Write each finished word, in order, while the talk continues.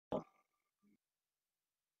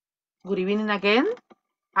Good evening again.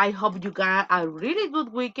 I hope you got a really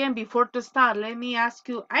good weekend. Before to start, let me ask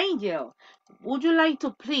you, Angel, would you like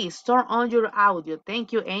to please turn on your audio?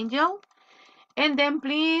 Thank you, Angel. And then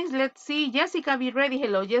please, let's see, Jessica, be ready.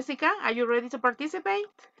 Hello, Jessica. Are you ready to participate?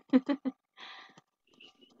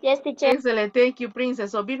 Yes, teacher. Excellent. Thank you,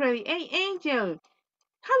 Princess. So be ready. Hey, Angel,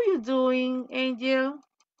 how you doing, Angel?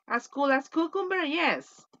 As cool as cucumber?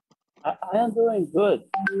 Yes. I am doing good.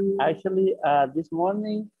 Actually, this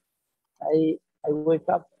morning I wake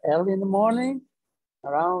up early in the morning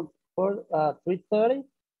around 3:30.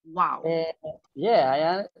 Wow. And yeah, I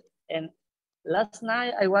am. And last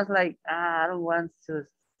night I was like, I don't want to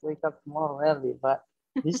wake up tomorrow early, but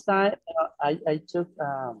this time I took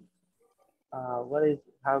what is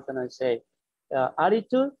how can I say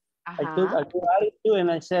attitude. I took Uh-huh. a good attitude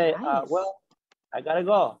and I say, Nice. well, I gotta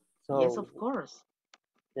go. Yes, So of course.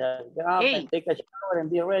 yeah, get up and Hey, take a shower and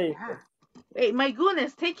be ready. yeah. Hey, my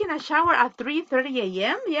goodness, taking a shower at 3:30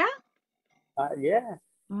 a.m., yeah? Yeah.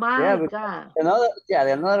 Yeah, My because God.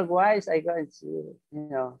 another wise I got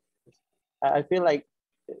to, I feel like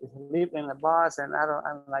sleep in the bus and I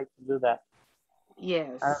don't like to do that.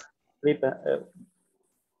 I don't Yes. sleep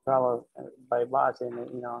travel by bus and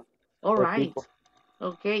All with right. people.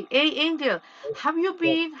 Okay. Hey, Angel,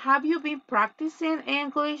 Yeah. have you been practicing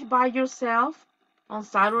English by yourself on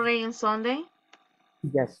Saturday and Sunday?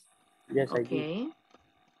 Yes, yes I did. Okay.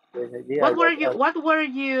 Yes I did. I was What were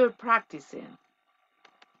you practicing?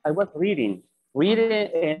 I was reading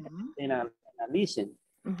Mm-hmm. and a listen.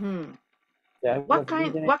 Mm-hmm. Yeah, I was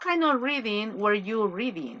reading it. What kind of reading were you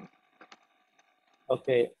reading?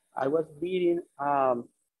 Okay, I was reading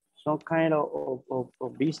some kind of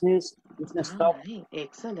business Ah, topic. nice.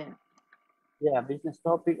 Excellent. Yeah, business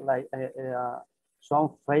topic like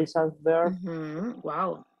some phrasal verb. Mm-hmm.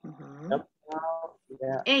 Wow. Mm-hmm. Yep.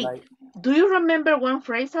 Yeah, Hey, like do you remember one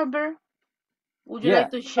phrase, Albert? Would you yeah,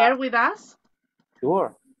 like to share with us?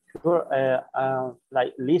 sure, sure.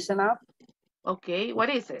 Like listen up. Okay, what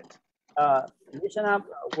is it? Listen up.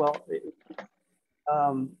 Well,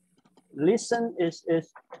 um, listen is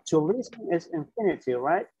to listen is infinity,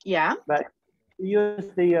 right? Yeah. But use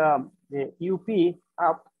the up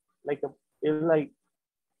up like a it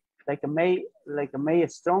like a may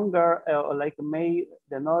stronger or like a may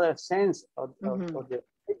another sense Mm-hmm. of the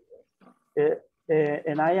uh,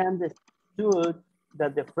 and I understood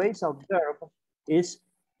that the phrasal verb is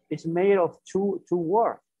is made of two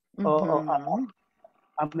words. Mm-hmm.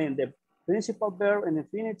 I mean the principal verb and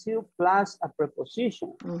infinitive plus a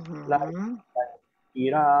preposition like Mm-hmm.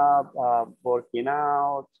 get up, working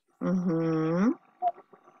out. Mm-hmm.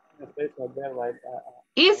 The phrasal verb, right?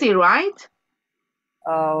 Easy, right?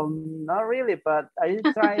 Not really, but I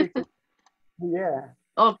try to. Yeah,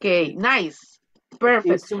 Okay, it, nice.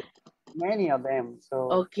 it's Perfect. too many of them.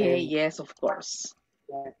 So Okay, and yes, of course.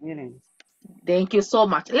 meanings. Thank you so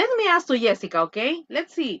much. Let me ask to Jessica, okay?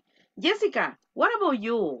 Let's see. Jessica, what about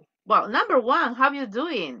you? Well, number one, how you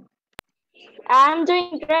doing? I'm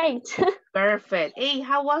doing great. Perfect. Hey,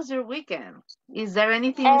 how was your weekend? Is there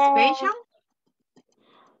anything uh, special?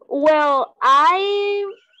 well,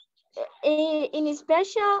 in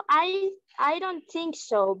special, I don't think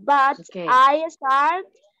so. But Okay. I start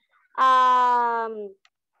how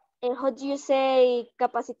do you say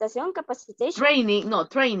capacitation? Training, no,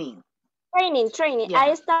 training. Training. I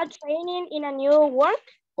Yeah. start training in a new work,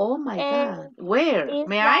 Oh my and God. Where? it's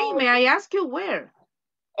May I? like May I ask you where?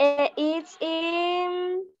 it's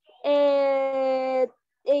in uh,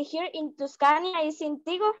 here in Tuscania. It's in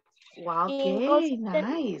Tigo, Wow, in call okay, center,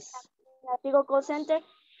 nice. Tigo call center,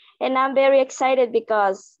 and I'm very excited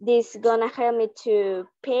because this gonna help me to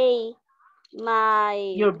pay my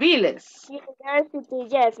Your bills university.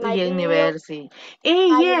 Yes, to my bill, university. Hey,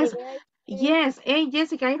 my yes, university. yes. Hey,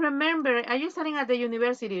 Jessica, I remember. Are you studying at the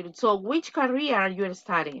university? So, which career are you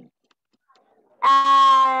studying?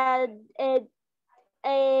 Uh,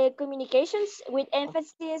 uh, communications with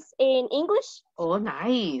emphasis in English. Oh,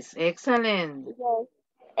 nice. Excellent. Yes,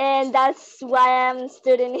 and that's why I'm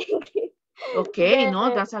studying English. Okay, no, the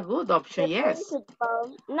that's a good option. the Yes.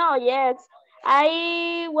 principal. No, yes,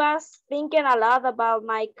 I was thinking a lot about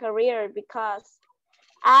my career because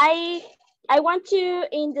I I want to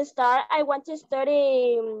in the start I want to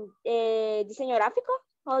study diseño gráfico.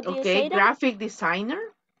 How do you Okay, say that? graphic designer.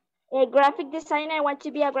 A graphic designer. I want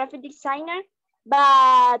to be a graphic designer,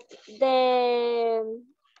 but the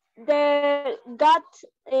God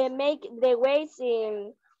make the ways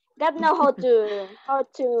in God know how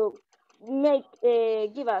to make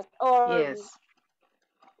give us or Yes.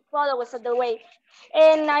 follow us the way.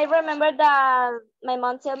 And I remember that my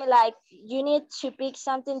mom told me like you need to pick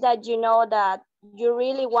something that you know that you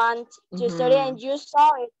really want to study Mm-hmm. and you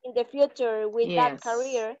saw it in the future with that Yes.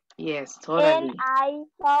 career. Yes, And totally. I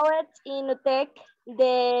saw it in tech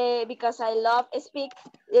because I love speak.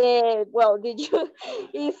 Well, did you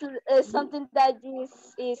is something that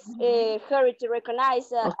is hard to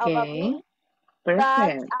recognize about Okay. me.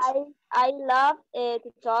 But Perfect. I love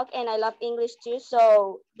to talk and I love English too.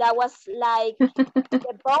 So that was like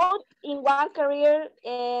the both in one career,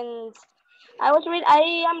 and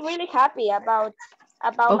I am really happy about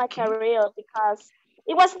my Okay. career because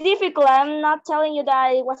it was difficult. I'm not telling you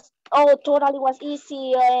that it was oh totally was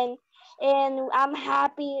easy and I'm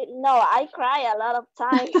happy. No, I cry a lot of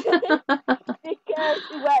times because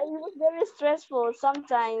it was very stressful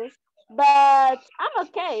sometimes. But I'm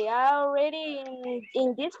okay. I already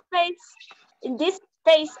in this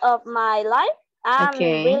phase of my life. I'm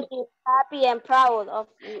Okay. really happy and proud of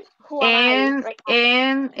who am I And right now.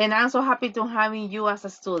 and I'm so happy to having you as a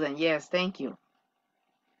student. Yes, thank you.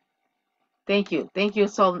 Thank you. Thank you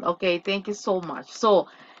so okay, thank you so much. So,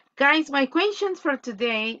 guys, my question for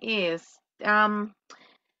today is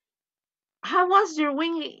how was your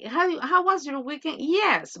week how was your weekend?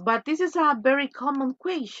 Yes, but this is a very common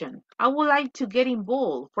question. I would like to get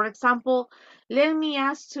involved. For example, let me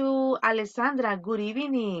ask to Alessandra. Good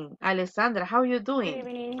evening. Alessandra, how are you Good doing?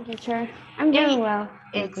 evening, teacher. I'm doing Hey, well,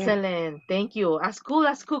 thank you. excellent. Thank you. As cool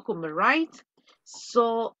as cucumber, right?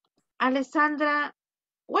 So, Alessandra,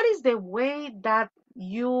 what is the way that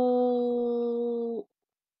you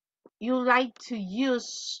like to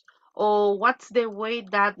use, or what's the way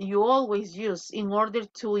that you always use in order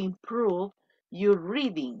to improve your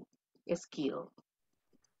reading skill?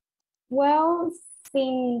 Well,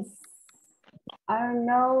 since I don't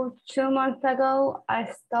know, 2 months ago,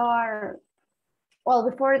 well,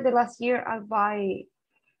 before the last year, I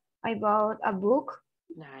bought a book,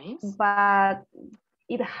 Nice. but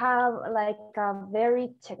it had like a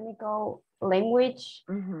very technical language,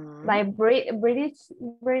 Mm-hmm. like British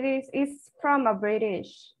is from a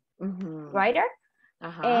British Mm-hmm. writer.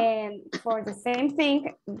 Uh-huh. And for the same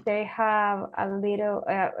thing, they have a little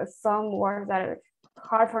some words that are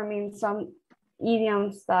hard for me, some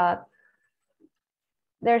idioms that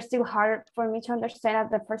they're still hard for me to understand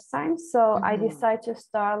at the first time. So I Mm-hmm. decided to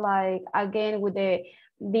start like again with the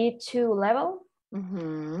B2 level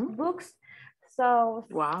Mm-hmm. books. So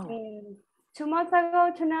Wow. since 2 months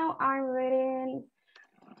ago to now, I'm reading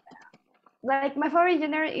like my favorite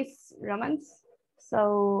genre is romance.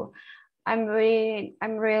 So I'm reading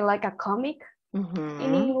like a comic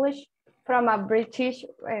in Mm-hmm. English from a British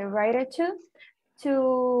writer too,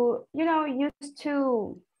 to used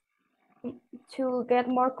to get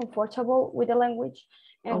more comfortable with the language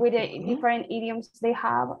and with the Okay. different idioms they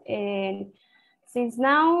have. And since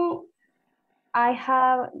now I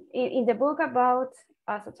have in the book about,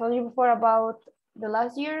 as I told you before, about the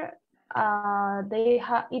last year, it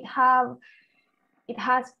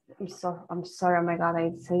has I'm sorry, oh my god,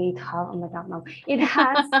 I say it have, oh my god, no, it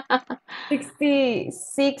has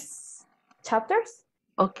 66 chapters.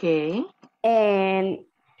 Okay. And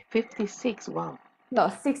 56. Wow. no,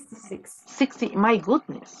 66. 60. My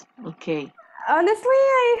goodness. Okay. Honestly,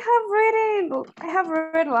 I have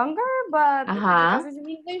read longer, but because Uh-huh. it's in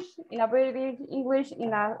English, in a British English,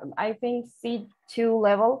 in a I think C2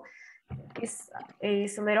 level is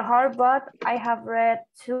a little hard, but I have read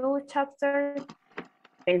 2 chapters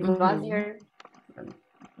since last Mm-hmm. year,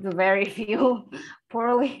 the very few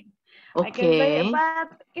poorly I can say, Okay. but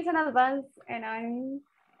it's an advance, and I'm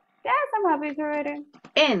happy to read it.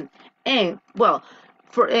 And well,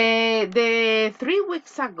 for the 3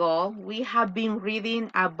 weeks ago, we have been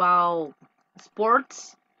reading about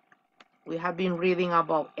sports. We have been reading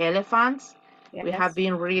about elephants. We have Yes,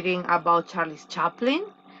 been reading about Charles Chaplin.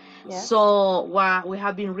 yes. So we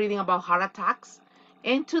have been reading about heart attacks.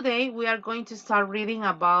 And today we are going to start reading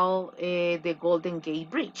about the Golden Gate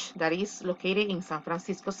Bridge that is located in San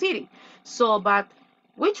Francisco City. So, but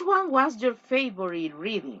which one was your favorite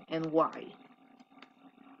reading and why?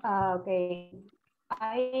 Okay.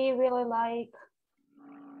 I really like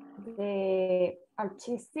the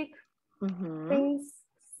artistic Mm-hmm. things.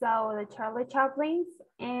 So the Charlie Chaplins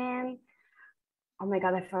and oh my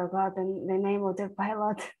god, I forgot the name of the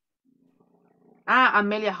pilot. Ah,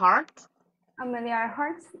 Amelia Hart. Amelia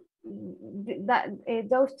Earhart. That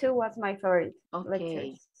those two was my favorite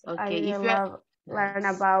lectures. Okay. I Okay. really If you love learn nice.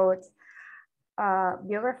 about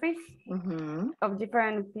biographies Mm-hmm. of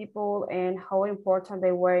different people and how important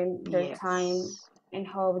they were in their time Yes. and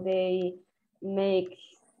how they make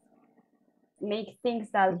make things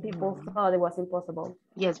that people Mm-hmm. thought it was impossible.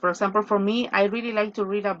 Yes. For example, for me, I really like to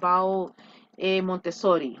read about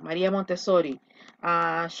Montessori, Maria Montessori.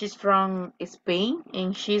 She's from Spain,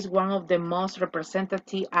 and she's one of the most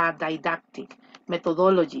representative didactic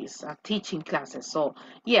methodologies teaching classes. So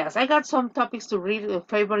yes, I got some topics to read,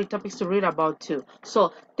 favorite topics to read about too.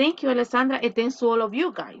 So thank you, Alessandra, and thanks to all of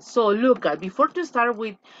you guys. So look, before to start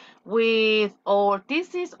with our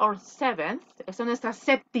thesis or seventh, esa es nuestra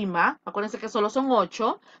séptima. Acuérdense que solo son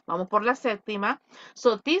 8. Vamos por la séptima.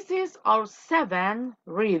 So this is our seventh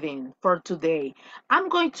reading for today. I'm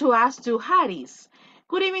going to ask to Harris.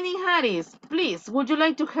 Good evening, Harris. Please, would you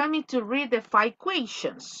like to help me to read the 5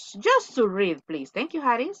 questions? Just to read, please. Thank you,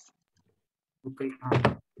 Harris. Okay.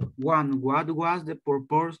 One, what was the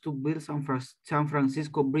purpose to build San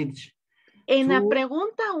Francisco Bridge? En la Two,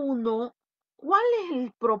 pregunta 1, ¿cuál es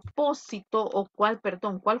el propósito o cuál fue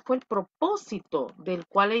el propósito del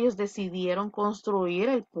cual ellos decidieron construir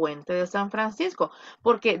el puente de San Francisco?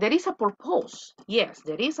 Porque there is a purpose. Yes,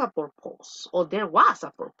 there is a purpose. Or there was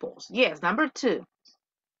a purpose. Yes, number 2.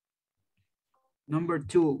 number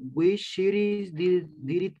 2, which cities did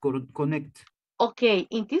it connect? Okay,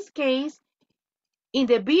 in this case, in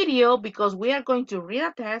the video, because we are going to read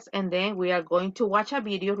a test and then we are going to watch a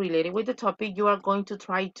video related with the topic, you are going to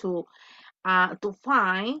try to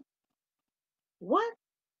find what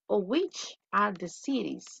or which are the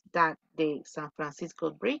cities that the San Francisco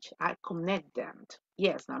Bridge are connect them to.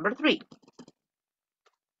 Yes, number 3.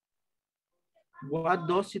 What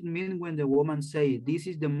does it mean when the woman say this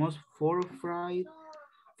is the most photographed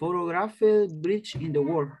bridge in the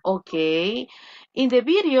world? Okay, in the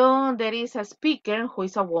video there is a speaker who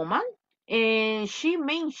is a woman, and she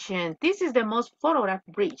mentioned this is the most photographed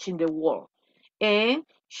bridge in the world, and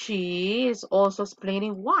she is also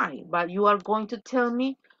explaining why. But you are going to tell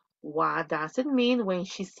me what does it mean when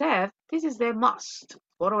she said this is the most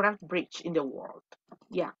photographed bridge in the world.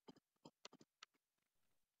 Yeah.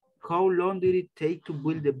 How long did it take to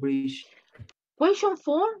build the bridge? Question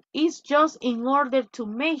 4 is just in order to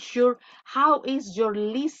measure how is your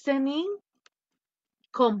listening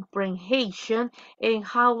comprehension and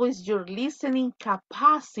how is your listening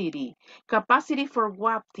capacity. Capacity for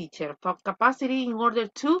what, teacher? For capacity in order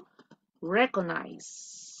to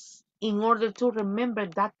recognize, in order to remember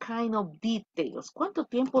that kind of details. ¿Cuánto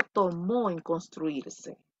tiempo tomó en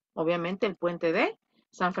construirse? Obviamente el puente de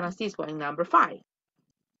San Francisco en number 5.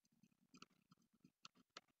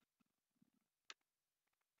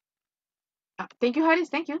 Thank you, Harris.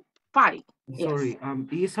 Thank you. 5. Sorry, Yes.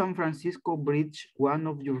 is San Francisco Bridge one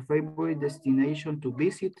of your favorite destinations to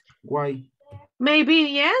visit? Why? Maybe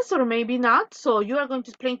yes or maybe not. So you are going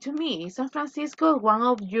to explain to me, is San Francisco one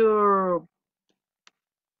of your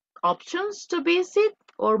options to visit,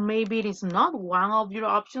 or maybe it is not one of your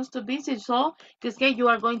options to visit? So in this case, you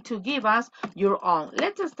are going to give us your own.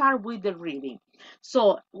 Let's start with the reading.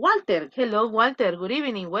 So Walter, hello Walter, good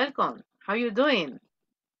evening, welcome. How you doing?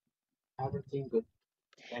 Everything good.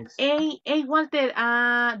 Thanks. Hey Walter,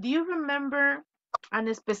 do you remember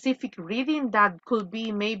a specific reading that could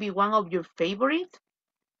be maybe one of your favorite?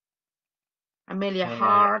 Amelia Uh,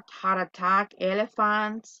 Heart Attack,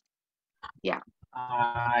 Elephants. Yeah.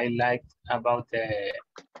 I liked about the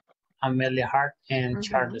Amelia Hart and Mm-hmm.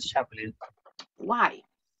 Charles Chaplin. Why?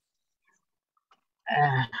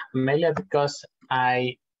 Amelia because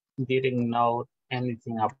I didn't know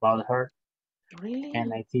anything about her, Really?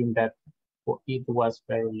 and I think that it was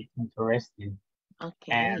very interesting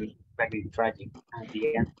and Okay. very tragic at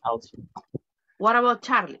the end also. What about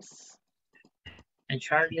Charles? And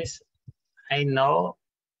Charles, I know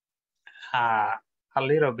uh, a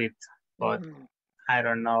little bit, but Mm-hmm. I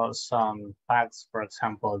don't know some facts. For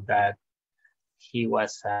example, that he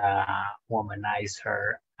was a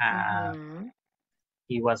womanizer. Mm-hmm.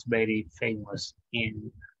 He was very famous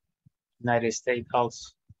in United States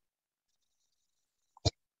also.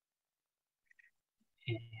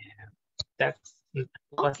 And that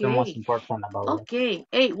was the most Okay. important about it. Okay.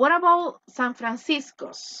 Hey, what about San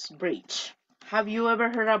Francisco's bridge? Have you ever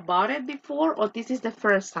heard about it before, or this is the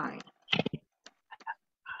first time?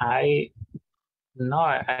 I know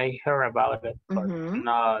I heard about it, but Mm-hmm.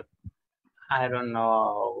 not, I don't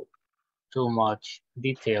know too much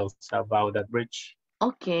details about the bridge.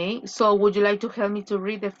 Okay. So would you like to help me to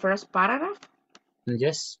read the first paragraph?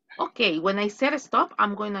 Yes. Okay, when I said stop,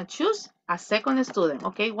 I'm going to choose a second student.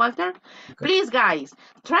 Okay, Walter? Okay. Please, guys,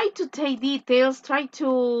 try to take details, try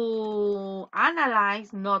to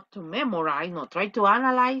analyze, not to memorize, no, try to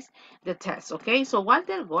analyze the test. Okay, so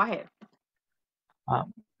Walter, go ahead.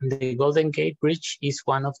 The Golden Gate Bridge is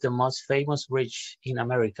one of the most famous bridges in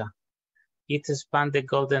America. It spans the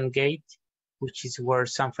Golden Gate, which is where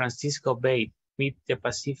San Francisco Bay meets the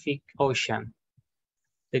Pacific Ocean.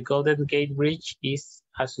 The Golden Gate Bridge is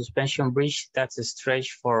a suspension bridge that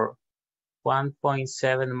stretched for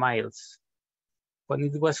 1.7 miles. When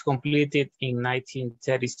it was completed in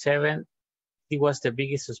 1937, it was the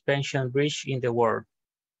biggest suspension bridge in the world.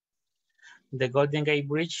 The Golden Gate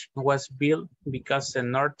Bridge was built because the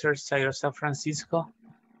northern side of San Francisco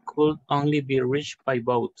could only be reached by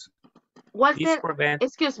boat. This Walter, prevent...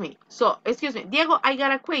 excuse me. Diego, I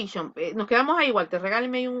got a question. Nos quedamos ahí, Walter.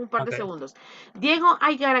 Regáleme ahí un par de segundos. Diego,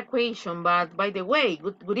 I got a question, but by the way,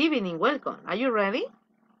 good evening, welcome. Are you ready?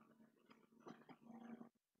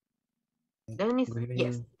 Let me,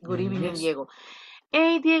 yes, good evening, Yes. Diego.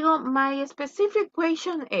 Hey, Diego, my specific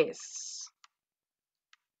question is,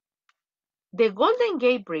 the Golden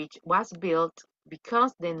Gate Bridge was built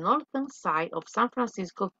because the northern side of San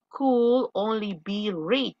Francisco could only be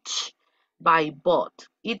reached by boat.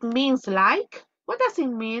 It means like, what does it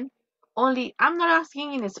mean? Only, I'm not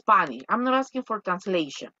asking in Spanish. I'm not asking for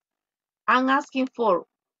translation. I'm asking for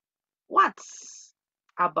what's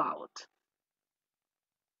about.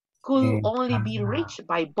 Could only be reached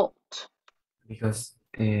by boat. Because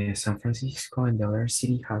San Francisco and the other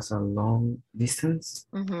city has a long distance,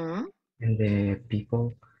 Mm-hmm. and the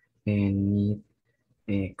people need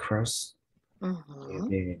cross Mm-hmm.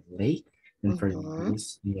 the lake, and for Mm-hmm.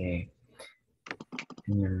 this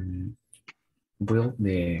build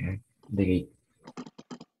the gate.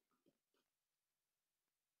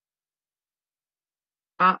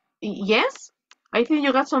 Yes, I think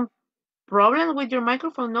you got some problem with your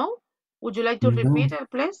microphone, no? Would you like to No, repeat it,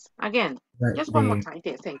 please? Again, but just one more time.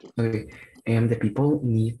 Yes, thank you. okay, and the people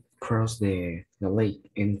need cross the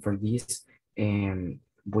lake, and for this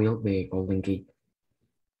build the Golden Gate.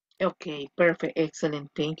 Okay, perfect,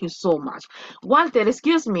 excellent. Thank you so much. Walter,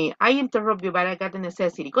 excuse me, I interrupt you, but I got the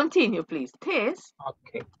necessity. Continue, please. Tess.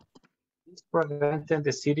 Okay. This prevented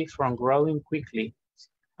the city from growing quickly.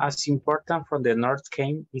 As important from the north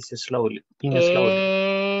came is slowly.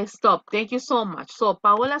 Stop. Thank you so much. So,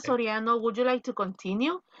 Paola Soriano, would you like to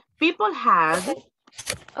continue? People had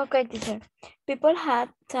Okay, teacher. People had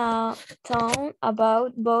thought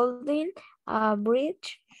about building a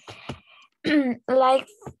bridge like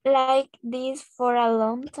this for a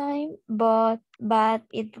long time, but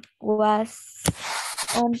it was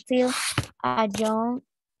until a young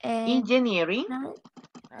engineering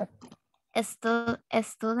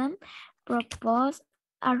student proposed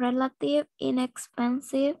a relative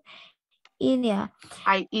inexpensive idea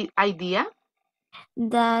idea.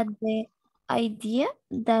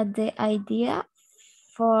 that the idea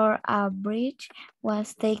for a bridge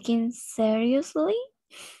was taken seriously.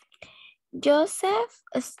 Joseph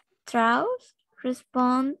Strauss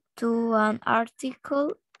responded to an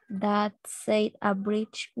article that said a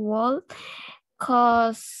bridge wall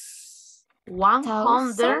cost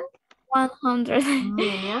 100 100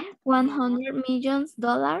 million $100 million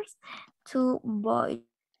to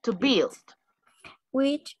to build.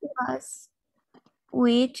 which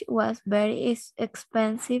was very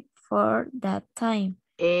expensive for that time.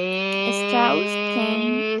 Strauss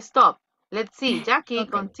came. Stop. Let's see. Jackie, Okay.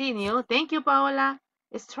 continue. Thank you, Paola.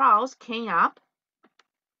 Strauss came up.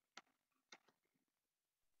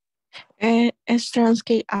 Strauss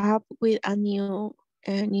came up with a new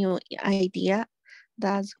idea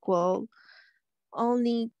that will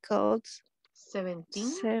only cost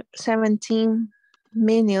 17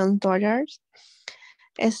 million dollars.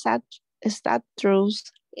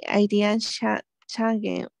 Strauss' idea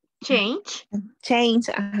change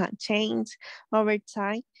over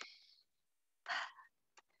time.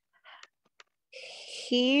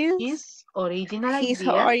 His original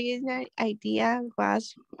idea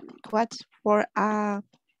was for a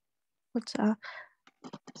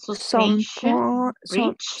suspension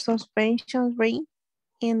bridge. suspension ring.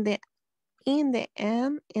 In the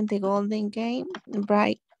end, in the Golden Gate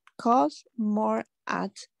Bridge cost more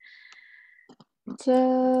at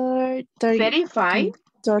 35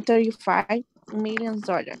 $35 million.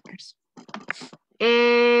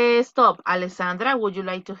 Stop. Alessandra, would you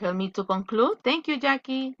like to help me to conclude? Thank you,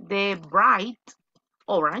 Jackie. The bright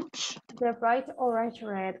orange. The bright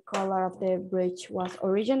orange-red color of the bridge was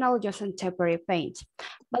original, just on temporary paint,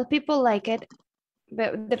 but people like it.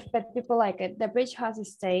 But people like it. The bridge has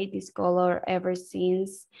stayed this color ever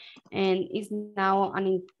since, and is now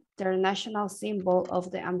an international symbol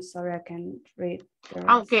of the. I'm sorry, I can't read.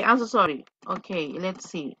 Okay, I'm so sorry. Okay, let's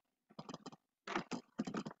see.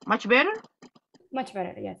 Much better? Much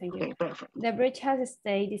better, yeah, thank you. Okay, perfect. The bridge has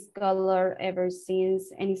stayed this color ever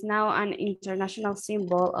since and is now an international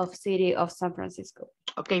symbol of city of San Francisco.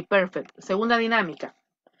 Ok, perfect. Segunda dinámica.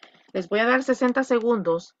 Les voy a dar 60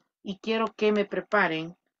 segundos y quiero que me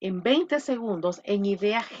preparen en 20 segundos en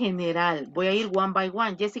idea general. Voy a ir one by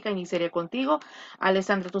one. Jessica, iniciaría contigo.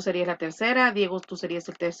 Alessandra, tú serías la tercera. Diego, tú serías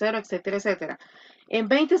el tercero, etcétera, etcétera. En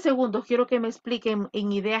 20 segundos quiero que me expliquen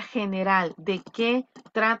en idea general de qué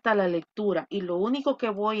trata la lectura. Y lo único que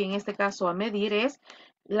voy en este caso a medir es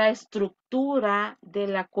la estructura de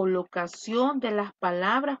la colocación de las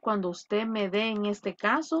palabras cuando usted me dé en este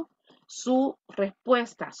caso su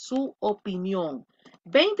respuesta, su opinión.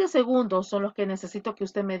 20 segundos son los que necesito que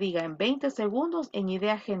usted me diga en 20 segundos en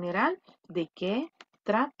idea general de qué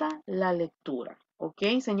trata la lectura. ¿Ok,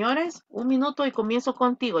 señores? Un minuto y comienzo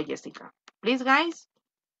contigo, Jessica. Please, guys,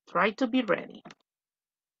 try to be ready.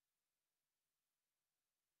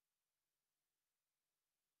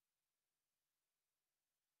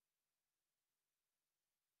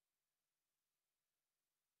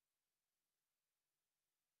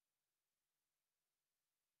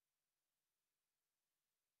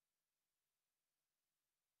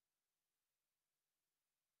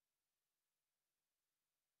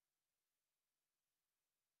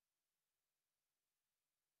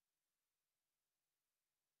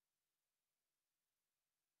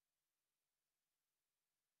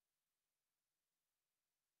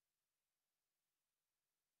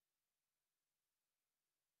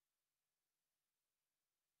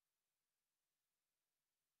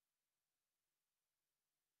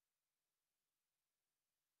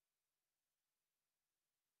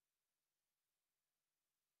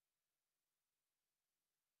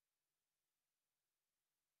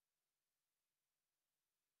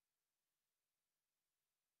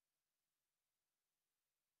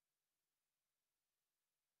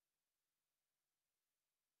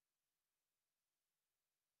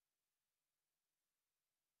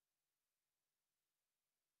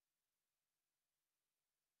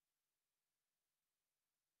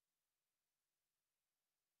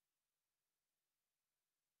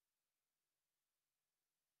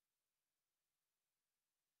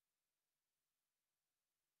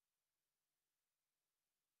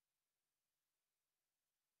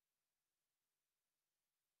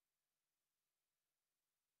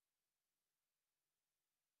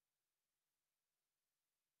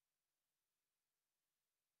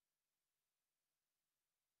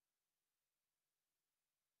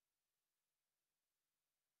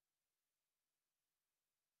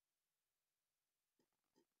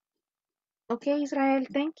 Okay, Israel,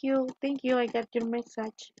 thank you. Thank you. I got your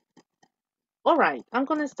message. All right, I'm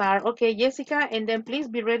gonna start. Okay, Jessica, and then please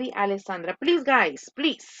be ready, Alessandra. Please, guys,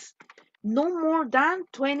 please. No more than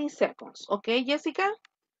 20 seconds. Okay, Jessica?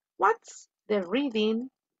 What's the reading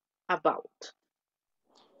about?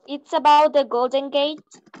 It's about the Golden Gate.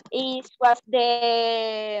 It was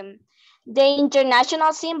the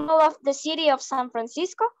international symbol of the city of San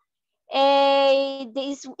Francisco.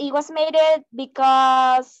 It was made it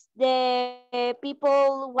because the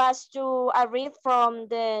people was to arrive from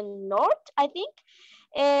the north, I think,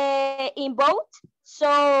 in boat.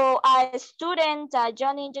 So a student, a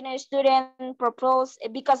young engineer student, proposed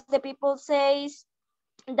because the people says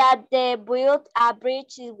that the build a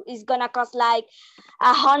bridge is gonna cost like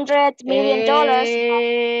 $100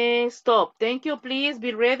 million. Stop. Thank you. Please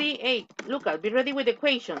be ready. Hey, Lucas, be ready with the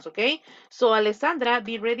questions, okay? So, Alessandra,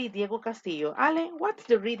 be ready. Diego Castillo. Ale, what's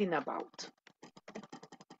the reading about?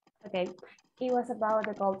 Okay, it was about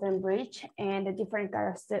the Golden Bridge and the different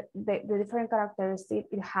the different characteristics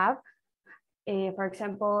it have. For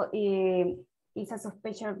example, it's a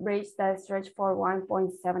suspension bridge that stretched for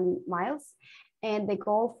 1.7 miles, and the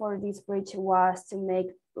goal for this bridge was to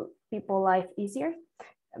make people life easier,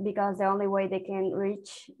 because the only way they can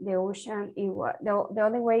reach the ocean, the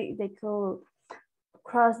only way they could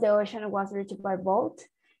cross the ocean was reached by boat.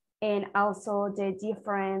 And also the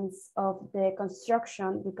difference of the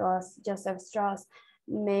construction, because Joseph Strauss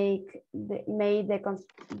made the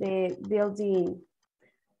building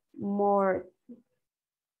more,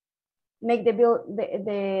 make the build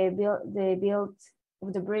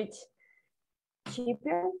of the bridge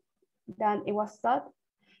cheaper than it was thought.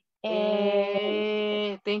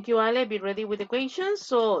 And Thank you, Ale. Be ready with the questions.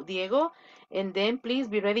 So, Diego, and then please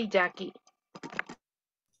be ready, Jackie.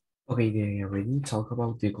 Okay, the reading talk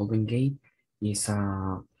about the Golden Gate is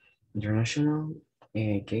a international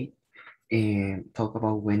gate, and talk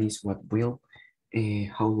about when is what built,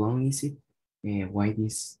 how long is it, why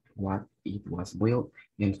this what it was built,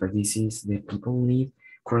 and for this is the people need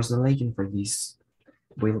cross the lake, and for this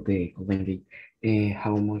build the Golden Gate.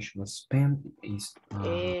 How much was spent is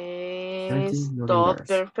 $30 million. Stop.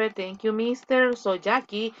 Perfect. Thank you, mister. So,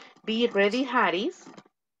 Jackie, be ready, Harris.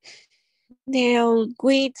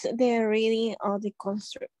 With the reading of the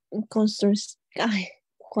construct,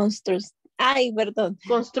 Ay, perdón.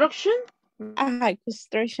 Construction.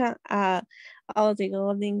 Construction of the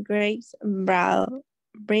Golden Grapes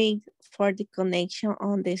bridge for the connection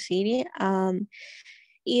on the city.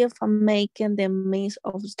 If making the means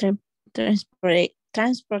of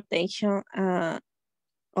transportation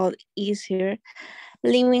or easier,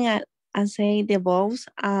 living as say the boats,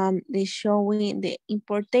 the showing the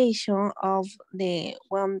importation of the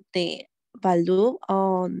value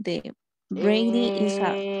on the braiding is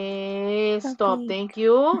a Stop. okay. Thank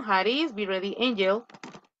you. Haris, be ready. Angel.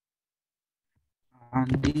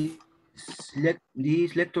 And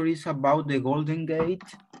this lecture is about the Golden Gate,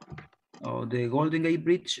 or the Golden Gate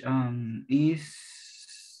Bridge,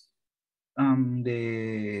 is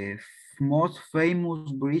the most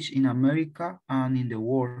famous bridge in America and in the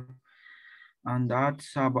world. And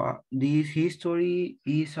that's about this history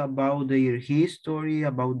is about their history,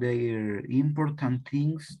 about their important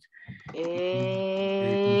things in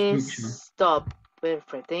the construction. Stop.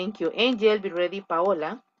 Perfect. Thank you. Angel, be ready.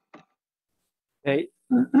 Paola. Okay,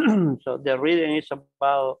 so the reading is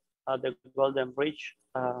about the Golden Bridge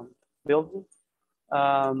building.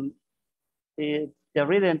 Um, the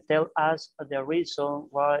reading tells us the reason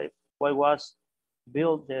why was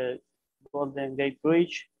built the Golden Gate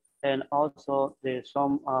Bridge, and also the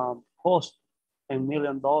some cost $1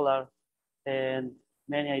 million, and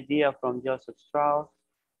many ideas from Joseph Strauss,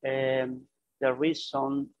 and the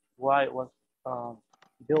reason why it was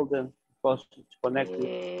built because it's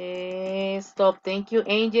connected. Stop. Thank you,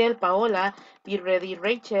 Angel. Paola, be ready.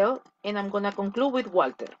 Rachel. And I'm going to conclude with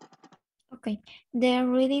Walter. Okay, the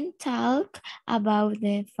reading talk about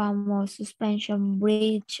the famous suspension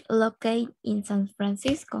bridge located in San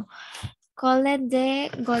Francisco, called the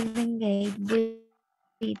Golden Gate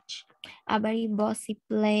Bridge. A very busy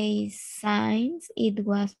place since it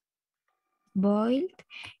was built.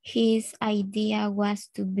 His idea was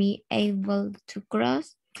to be able to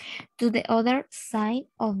cross to the other side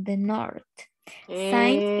of the north.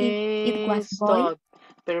 Since it was built, Stop.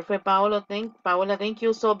 Perfect, Paola, thank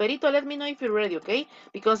you. So, Berito, let me know if you're ready, okay?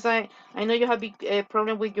 Because I know you have big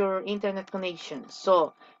problem with your internet connection.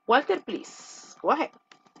 So, Walter, please, go ahead.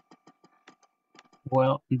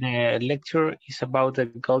 Well, the lecture is about the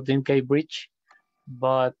Golden Gate Bridge,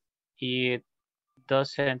 but it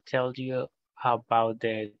doesn't tell you about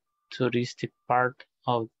the touristic part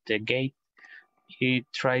of the gate. It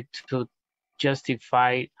tried to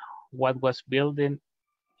justify what was building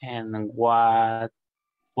and why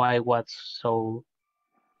was so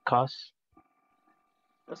cost.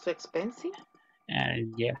 So expensive?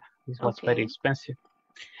 And yeah, this was very Okay, expensive.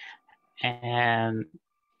 And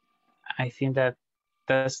I think that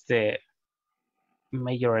that's the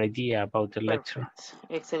major idea about the lecture. perfect.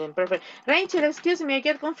 Excellent, perfect. Rachel, excuse me, I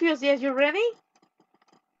get confused. Yes, you ready?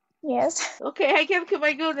 Yes. Okay, I get,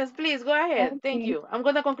 my goodness, please, go ahead. Thank Okay. you. I'm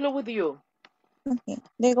going to conclude with you. Okay.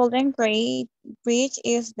 The Golden Gate Bridge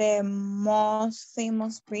is the most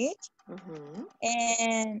famous bridge, Mhm,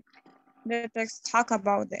 and the text talk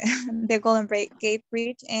about the, the Gate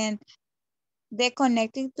Bridge, and they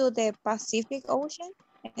connecting to the Pacific Ocean.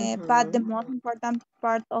 But the mhm, most important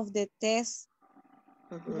part of the test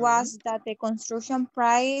mhm. was that the construction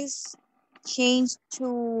price changed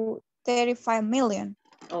to 35 million.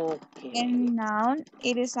 Okay. And now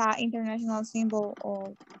it is an international symbol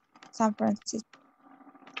of San Francisco.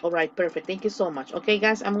 All right, perfect. Thank you so much. Okay,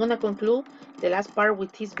 guys, I'm gonna conclude the last part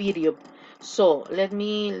with this video. So, let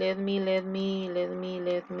me.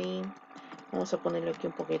 Vamos a ponerle aquí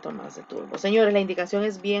un poquito más de turbo. Señores, la indicación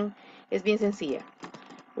es bien sencilla.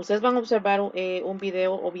 Ustedes van a observar un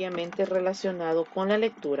video obviamente relacionado con la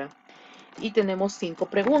lectura y tenemos 5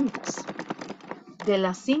 preguntas. De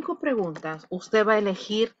las 5 preguntas, usted va a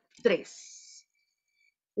elegir 3.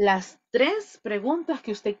 Las 3 preguntas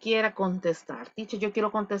que usted quiera contestar. Teacher, yo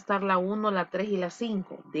quiero contestar la 1, la 3 y la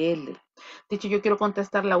 5. Dele. Teacher, yo quiero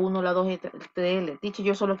contestar la 1, la 2 y la 3. Dele. Teacher,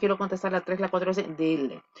 yo solo quiero contestar la 3, la 4 y la 5.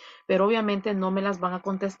 Dele. Pero obviamente no me las van a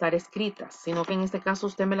contestar escritas, sino que en este caso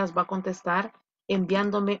usted me las va a contestar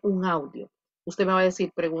enviándome un audio. Usted me va a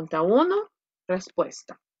decir pregunta 1,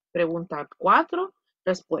 respuesta. Pregunta 4,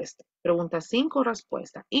 respuesta. Pregunta 5,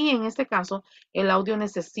 respuesta. Y en este caso, el audio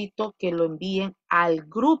necesito que lo envíen al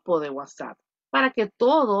grupo de WhatsApp para que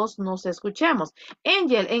todos nos escuchemos.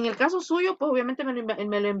 Angel, en el caso suyo, pues obviamente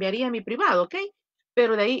me lo enviaría a mi privado, ¿ok?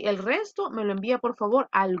 Pero de ahí el resto me lo envía por favor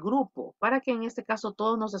al grupo para que en este caso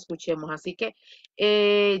todos nos escuchemos. Así que,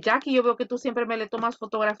 Jackie, yo veo que tú siempre me le tomas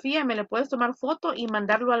fotografía, me le puedes tomar foto y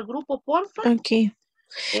mandarlo al grupo, porfa. Ok.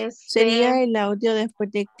 Este, ¿Sería el audio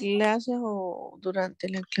después de clases o durante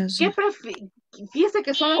la clase? Fíjese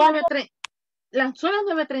que son las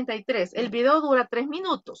 9:33. El video dura 3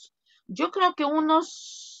 minutos. Yo creo que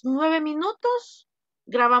unos 9 minutos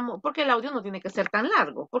grabamos, porque el audio no tiene que ser tan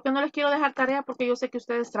largo, porque no les quiero dejar tarea porque yo sé que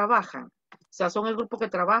ustedes trabajan. O sea, son el grupo que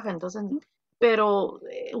trabaja, entonces, pero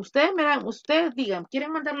ustedes me dan, ustedes digan,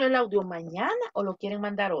 ¿quieren mandarle el audio mañana o lo quieren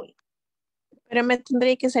mandar hoy? Pero me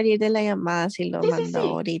tendría que salir de la llamada si lo Sí, sí, mando sí.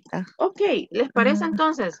 ahorita. Ok, ¿les parece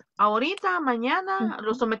entonces? Ahorita, mañana,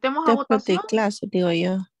 lo sometemos a Después votación. de clase, digo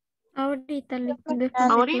yo. Ahorita, después de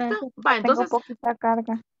Mañana, Ahorita, clase. va, tengo entonces, poquita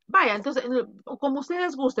carga. vaya, entonces, como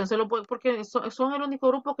ustedes gusten, porque son el único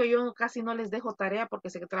grupo que yo casi no les dejo tarea porque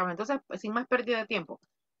sé que trabajan. Entonces, pues, sin más pérdida de tiempo,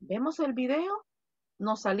 vemos el video,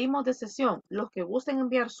 nos salimos de sesión. Los que gusten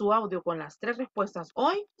enviar su audio con las 3 respuestas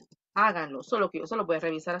hoy, háganlo. Solo que yo solo voy a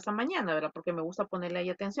revisar hasta mañana, ¿verdad? Porque me gusta ponerle ahí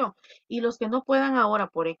atención. Y los que no puedan ahora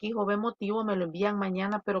por X o B motivo, me lo envían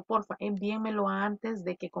mañana, pero porfa, envíenmelo antes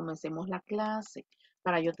de que comencemos la clase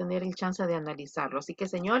para yo tener el chance de analizarlo. Así que,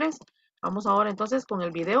 señores, vamos ahora entonces con el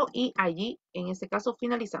video y allí, en este caso,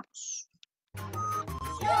 finalizamos.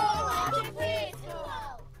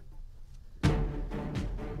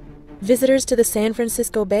 Visitors to the San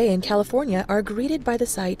Francisco Bay in California are greeted by the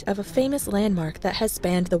sight of a famous landmark that has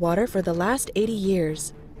spanned the water for the last 80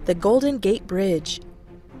 years, the Golden Gate Bridge.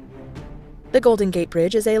 The Golden Gate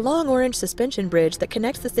Bridge is a long orange suspension bridge that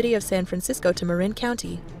connects the city of San Francisco to Marin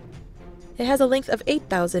County. It has a length of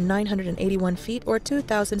 8,981 feet or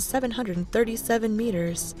 2,737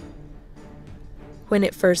 meters. When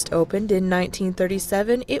it first opened in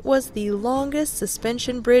 1937, it was the longest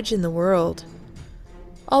suspension bridge in the world.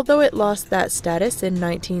 Although it lost that status in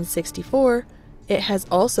 1964, it has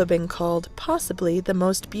also been called possibly the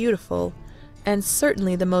most beautiful, and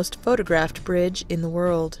certainly the most photographed bridge in the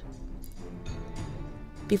world.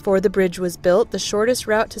 Before the bridge was built, the shortest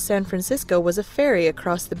route to San Francisco was a ferry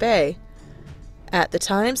across the bay. At the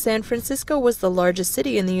time, San Francisco was the largest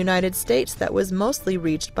city in the United States that was mostly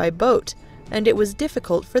reached by boat, and it was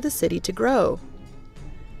difficult for the city to grow.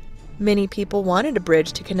 Many people wanted a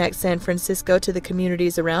bridge to connect San Francisco to the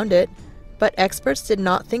communities around it, but experts did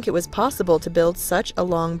not think it was possible to build such a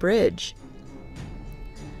long bridge.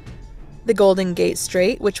 The Golden Gate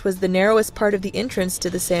Strait, which was the narrowest part of the entrance to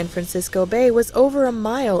the San Francisco Bay, was over a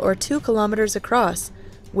mile or 2 kilometers across,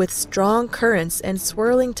 with strong currents and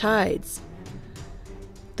swirling tides.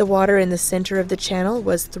 The water in the center of the channel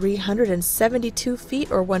was 372 feet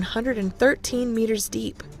or 113 meters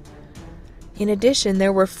deep. In addition,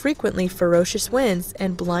 there were frequently ferocious winds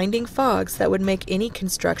and blinding fogs that would make any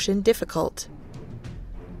construction difficult.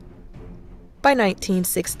 By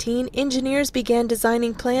 1916, engineers began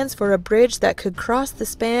designing plans for a bridge that could cross the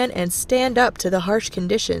span and stand up to the harsh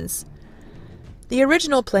conditions. The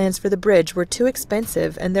original plans for the bridge were too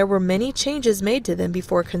expensive, and there were many changes made to them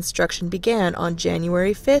before construction began on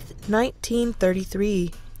January 5,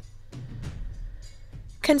 1933.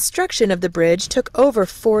 Construction of the bridge took over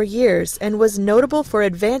 4 years and was notable for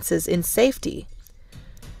advances in safety.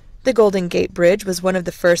 The Golden Gate Bridge was one of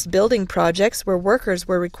the first building projects where workers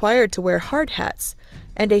were required to wear hard hats,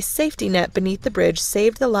 and a safety net beneath the bridge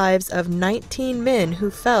saved the lives of 19 men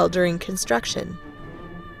who fell during construction.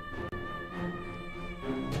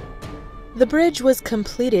 The bridge was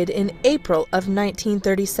completed in April of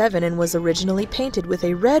 1937 and was originally painted with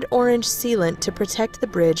a red-orange sealant to protect the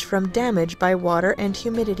bridge from damage by water and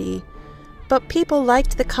humidity. But people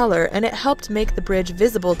liked the color, and it helped make the bridge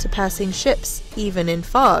visible to passing ships, even in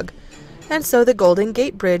fog. And so the Golden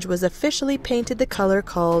Gate Bridge was officially painted the color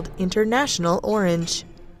called International Orange.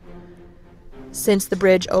 Since the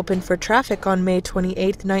bridge opened for traffic on May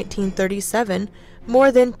 28, 1937,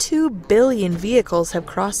 more than 2 billion vehicles have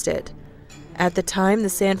crossed it. At the time, the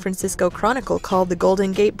San Francisco Chronicle called the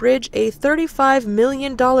Golden Gate Bridge a $35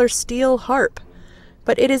 million steel harp,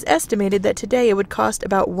 but it is estimated that today it would cost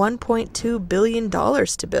about $1.2 billion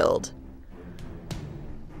to build.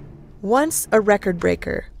 Once a record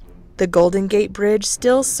breaker, the Golden Gate Bridge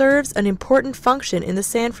still serves an important function in the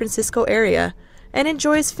San Francisco area and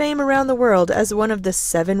enjoys fame around the world as one of the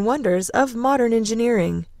 7 wonders of modern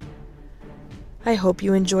engineering. I hope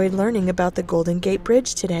you enjoyed learning about the Golden Gate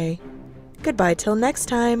Bridge today. Goodbye till next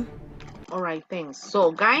time. All right, thanks.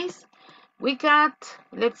 So, guys, we got,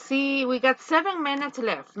 let's see, we got 7 minutes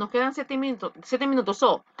left. Nos quedan 7 minutos. 7 minutos.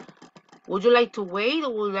 So, would you like to wait,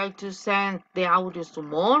 or would you like to send the audios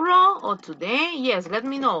tomorrow or today? Yes, let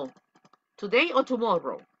me know. Today or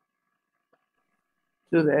tomorrow?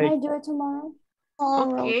 Today. Can I do it tomorrow?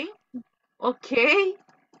 Okay. Okay.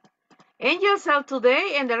 Angel said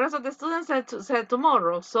today, and the rest of the students said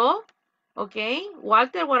tomorrow. So, okay.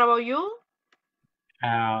 Walter, what about you?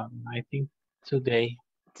 I think today.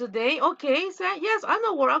 Today, okay. So yes, I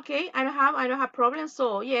know. Okay, I don't have problems.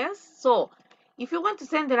 So yes. So If you want to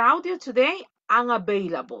send the audio today, I'm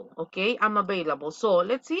available, okay? I'm available. So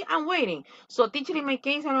let's see, I'm waiting. So teacher, in my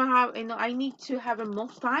case, I don't have, I need to have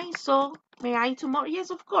enough time. So may I tomorrow? Yes,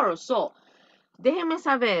 of course. So déjenme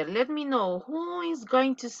saber, let me know who is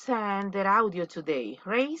going to send their audio today.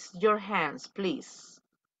 Raise your hands, please.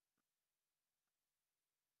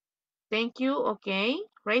 Thank you, okay.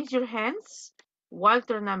 Raise your hands.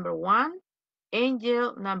 Walter number 1,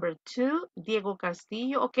 Angel number 2, Diego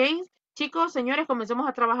Castillo, ok. Chicos, señores, comencemos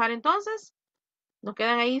a trabajar entonces. Nos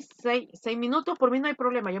quedan ahí 6 minutos. Por mí no hay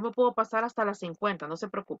problema. Yo me puedo pasar hasta las 50. No se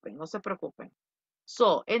preocupen, no se preocupen.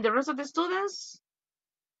 So, and the rest of the students,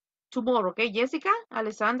 tomorrow, okay? Jessica,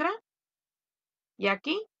 Alessandra,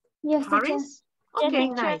 Jackie, Yes, teacher. Harris. Yes, Okay,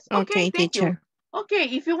 teacher. nice. Okay, Okay, thank you. teacher. Okay,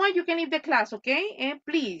 if you want, you can leave the class, okay? And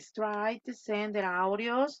please try to send the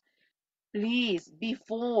audios, please,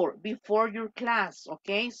 before your class,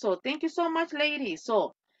 okay? So thank you so much, ladies.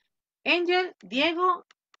 So, Angel, Diego,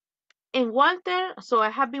 and Walter, so I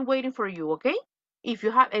have been waiting for you, okay? If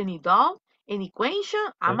you have any doubt, any question,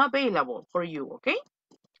 I'm Okay. available for you, okay?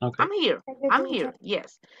 Okay. I'm here. Thank you, I'm teacher. here.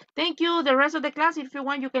 Yes. Thank you. The rest of the class, if you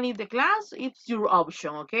want, you can leave the class. It's your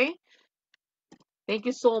option, okay? Thank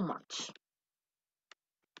you so much.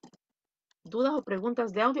 Dudas o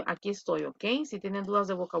preguntas de audio, aquí estoy, ¿ok? Si tienen dudas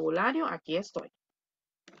de vocabulario, aquí estoy.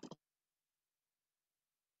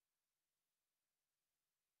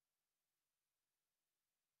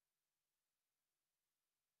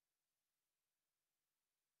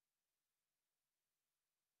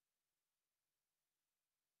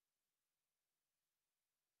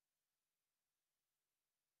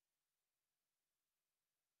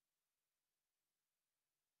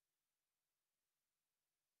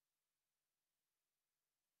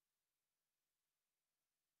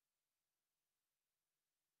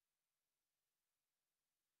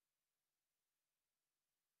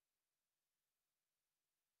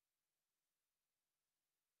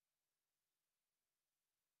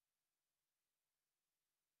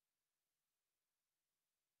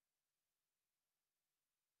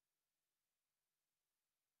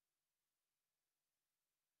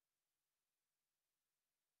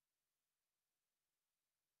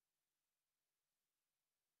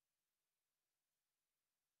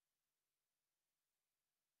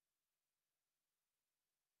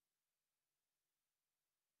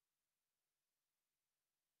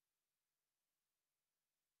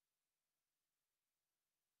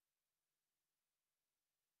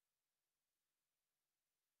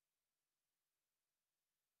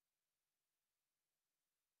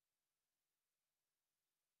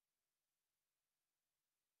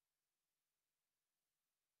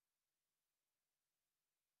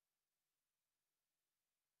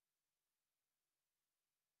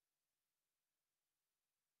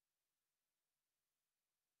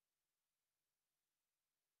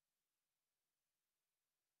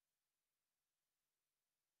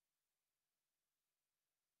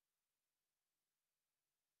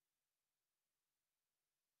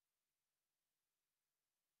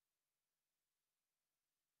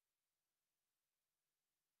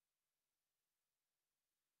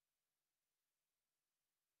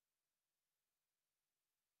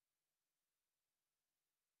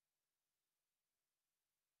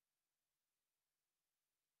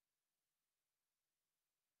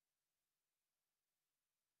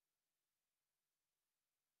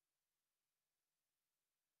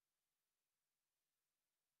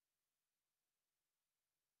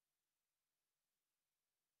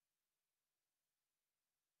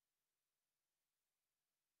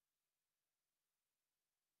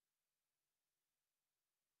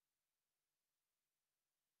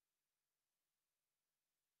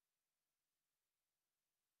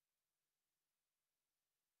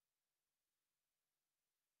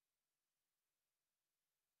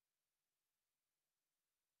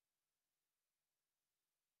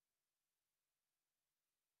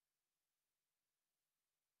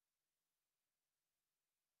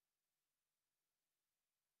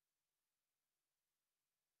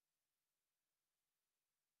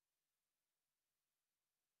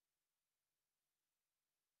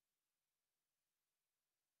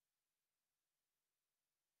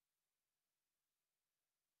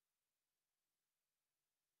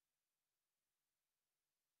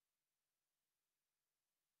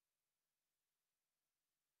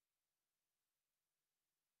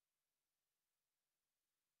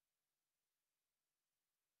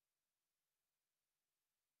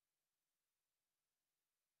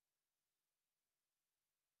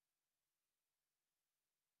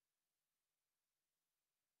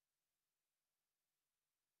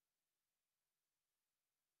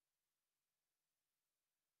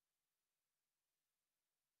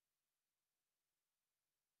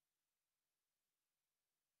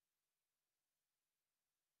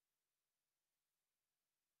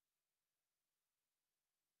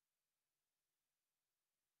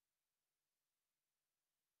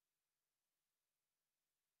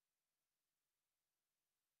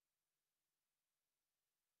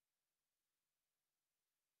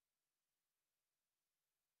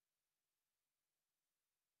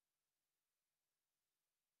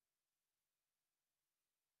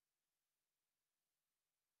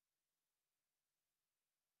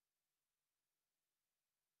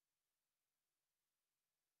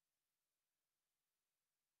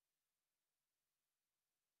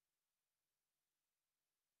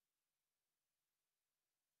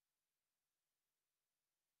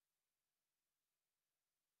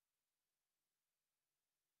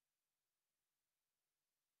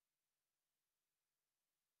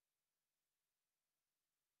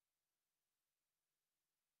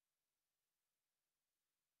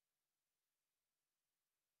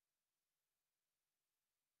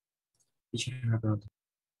 Teacher, about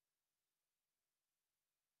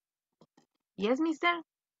Yes, mister?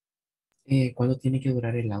 ¿cuándo tiene que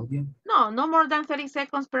durar el audio? No, no more than 30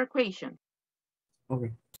 seconds per question.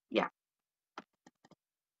 Okay. Yeah.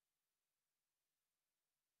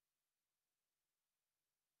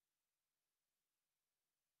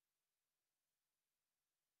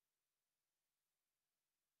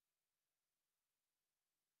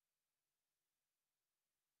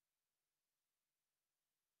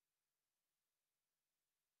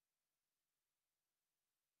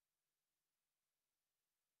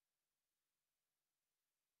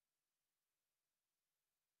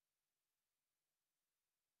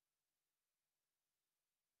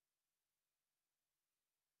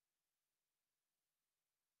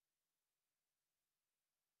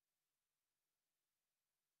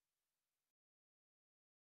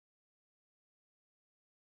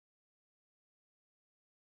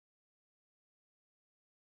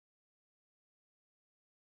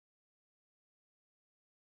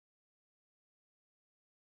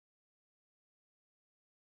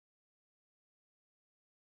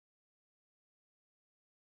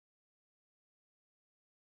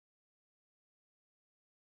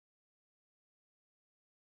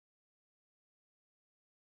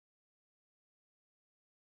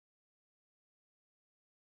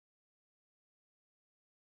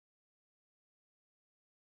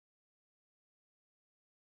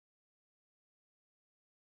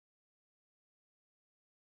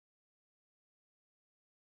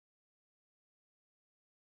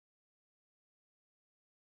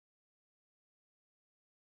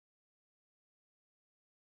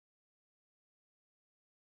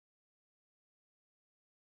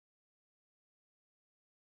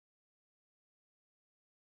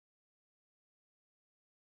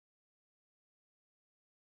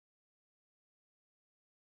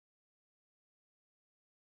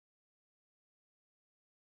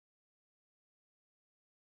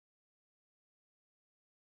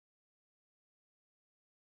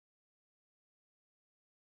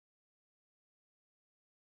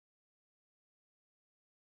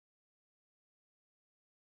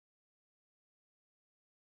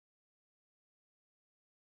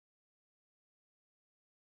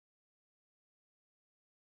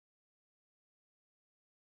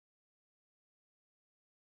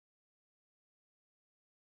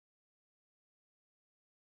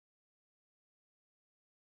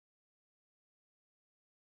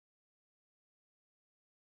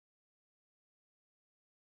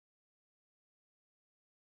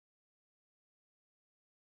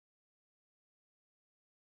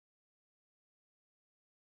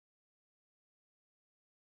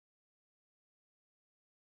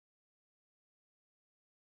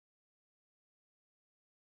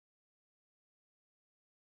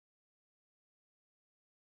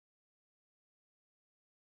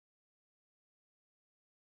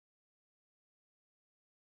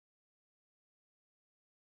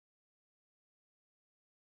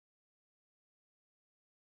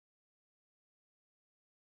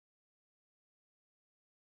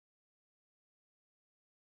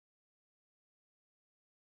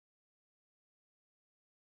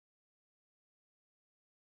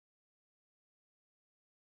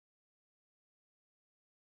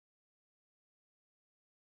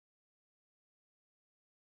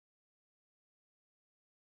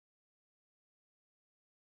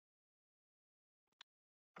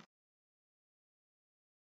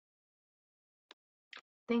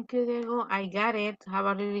 Thank you, Diego. I got it. Have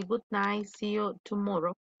a really good night. See you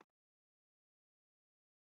tomorrow.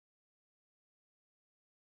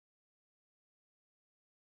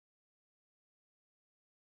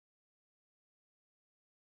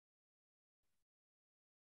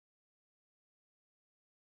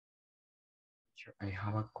 Teacher, I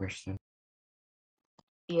have a question.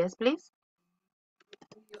 Yes, please.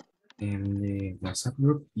 In the WhatsApp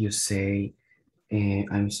group, you say,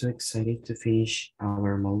 I'm so excited to finish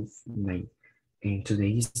our month night. And today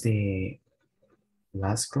is the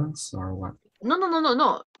last class or what? No, no, no, no,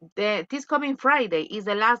 no. This coming Friday is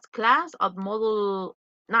the last class of Module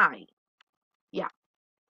 9. Yeah.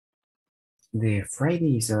 The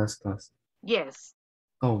Friday is the last class. Yes.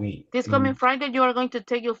 Okay. This coming Friday, you are going to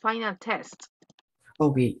take your final test.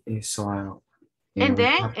 Okay. So And we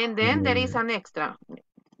then, have there is an extra.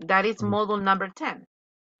 That is module number 10.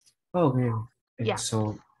 okay. Yeah.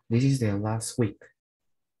 So this is the last week.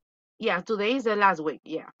 Yeah, today is the last week.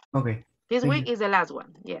 Yeah. Okay. This Thank week you. is the last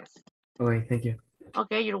one. Yes. Okay, thank you.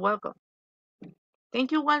 Okay, you're welcome.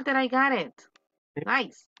 Thank you, Walter. I got it.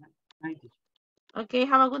 Nice. Okay,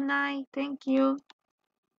 have a good night. Thank you.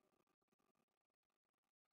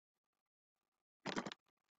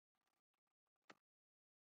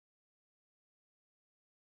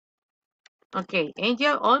 Okay,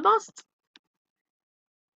 Angel, almost?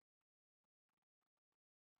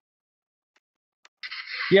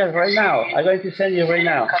 Yes, right now. I'm going to send you right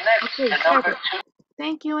now. Okay, perfect.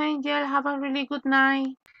 Thank you, Angel. Have a really good night.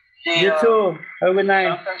 You too. Have a good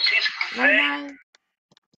night. Bye-bye.